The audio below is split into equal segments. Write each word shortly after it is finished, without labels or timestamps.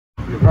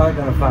You're probably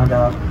going to find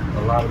out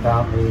a lot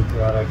about me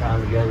throughout our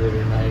time together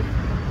tonight.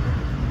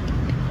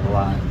 A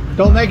lot.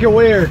 Don't make it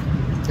weird.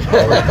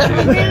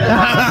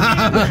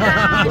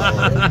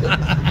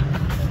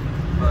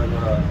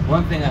 But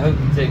one thing I hope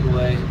you take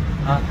away,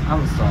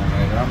 I'm a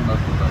songwriter. I'm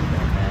nothing but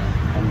that, man.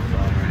 I'm a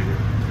songwriter.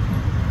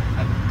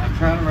 I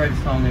try to write a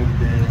song every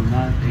day. I'm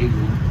not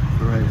able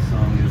to write a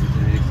song every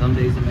day. Some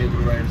days I'm able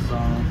to write a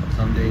song.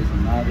 Some days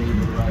I'm not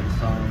able to write a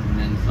song. And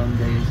then some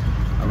days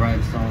I write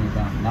a song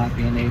about not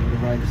being able to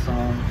write a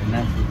song. And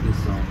that's what this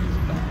song is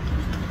about.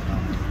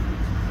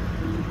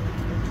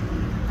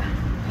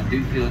 I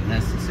do feel it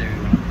necessary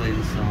when I play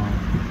the song.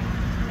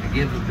 I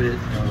give a bit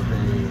of a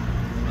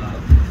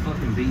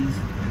fucking bees.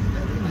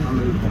 I'm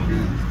moving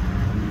bees.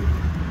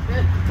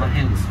 My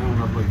hand was swollen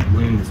up like a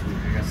balloon this week.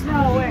 I got some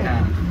heat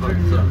time to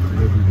focus up the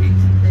moving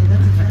bees.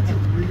 That's a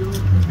real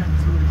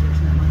injection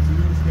that might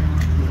stay on.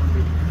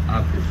 I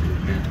appreciate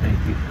it, man. Thank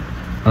you.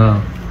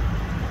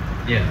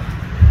 Yeah.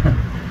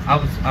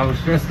 I was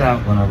stressed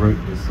out when I wrote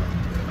this song.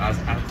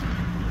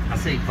 I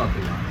say fuck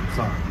it. I'm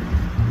sorry.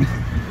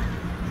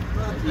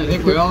 I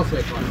think we all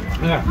say fuck.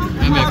 Yeah.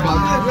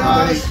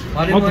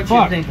 I didn't want you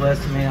to think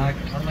less of me. I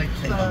like to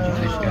think I'm a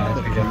nice guy.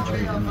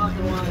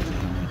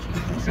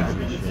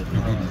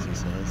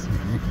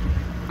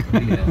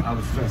 Yeah, I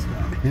was stressed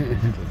out.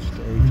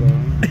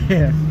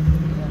 Yeah.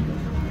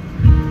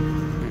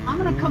 I'm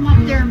gonna come up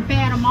there and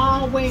bat them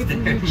all away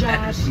from you,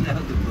 Josh.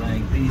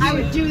 I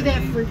would do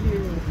that for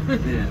you.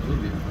 Yeah, it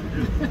would be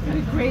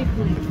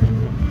Gratefully.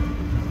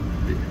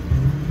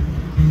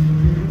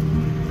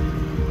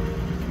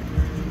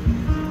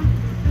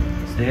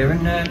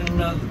 Staring at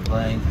another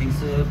blank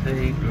piece of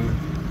paper,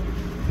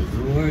 'cause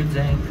the words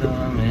ain't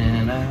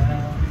coming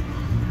out.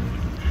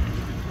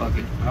 Fuck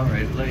it, I'll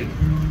write it later.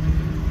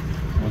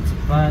 Once I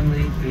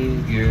finally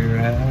figure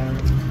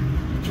out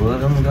what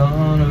I'm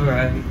gonna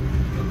write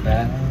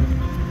about,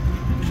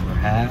 or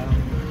how.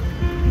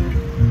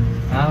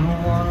 I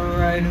don't wanna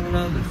write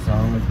another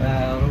song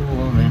about a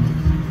woman,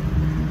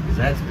 'cause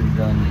that's been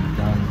done and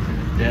done to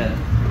death.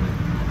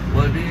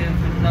 What if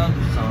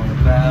another song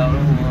about a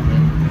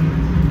woman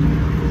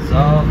is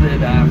all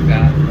that I've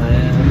got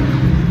left?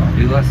 Why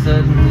do I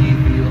suddenly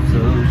feel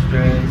so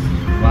stressed?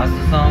 Why's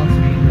the song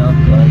speeding up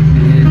like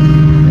this?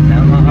 And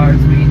now my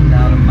heart's beating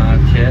out of my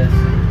chest.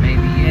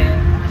 Maybe, yeah,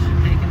 I should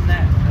take a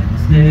nap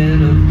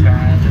instead of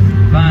trying to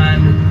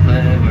find a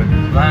clever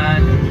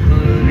line and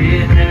put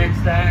it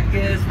next. I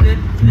guess that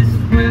this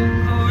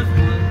course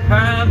would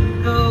probably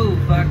go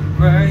if I could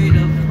write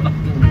a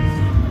fucking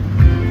song.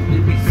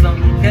 Maybe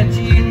something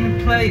catchy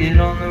and play it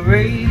on the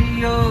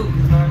radio.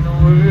 Learn the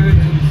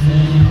words and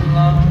sing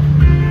along.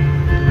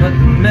 But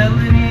the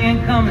melody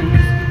ain't coming.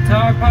 This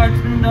guitar part's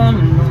been done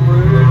and the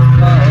words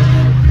are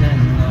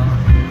nothing long.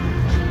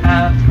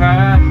 I'd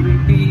probably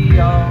be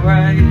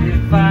alright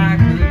if I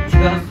could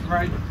just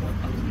write a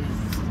fucking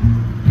song.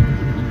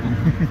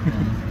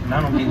 And I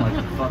don't mean like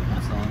a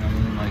fucking song. I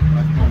mean like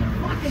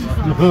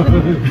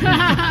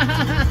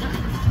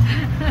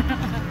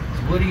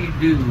So what do you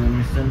do when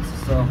your sense of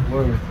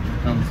self-worth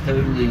becomes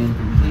totally and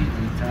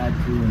completely tied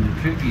to and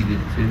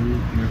attributed to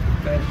your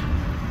profession?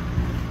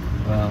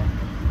 Well,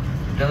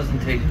 it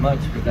doesn't take much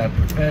for that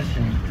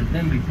profession to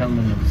then become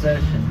an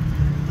obsession,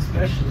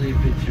 especially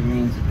if it's your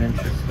means of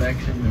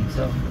introspection and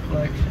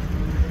self-reflection.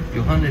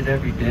 You'll hunt it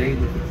every day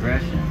with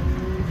aggression,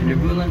 and you're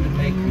willing to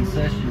make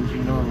concessions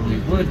you normally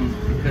wouldn't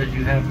because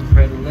you have a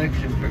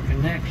predilection for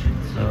connection.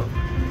 So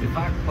if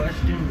I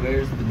question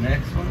where's the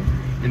next one,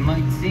 it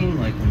might seem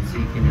like I'm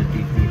seeking a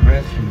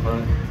decompression,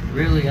 but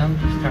really I'm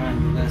just trying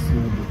to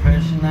lessen the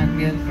depression I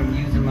get from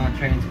using my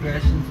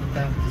transgressions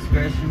without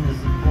discretion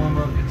as a form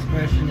of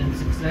expression in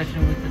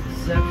succession with the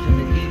deception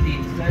to heed the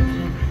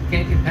exception.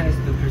 Can't get past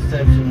the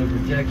perception of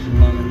rejection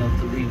long enough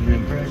to leave an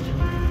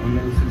impression on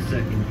those who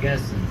second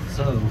guessing.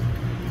 So,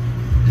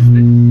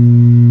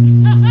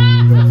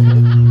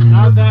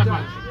 Not that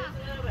much.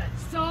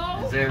 So?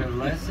 is there a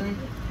lesson?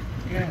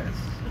 Yes.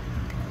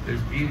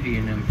 There's beauty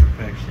in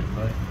imperfection,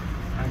 but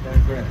I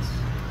digress.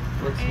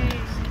 What's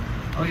next?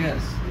 Oh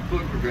yes, the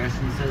chord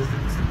progression says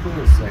it's the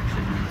chorus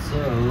section.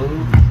 So,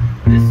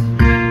 this is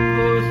where the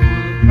chorus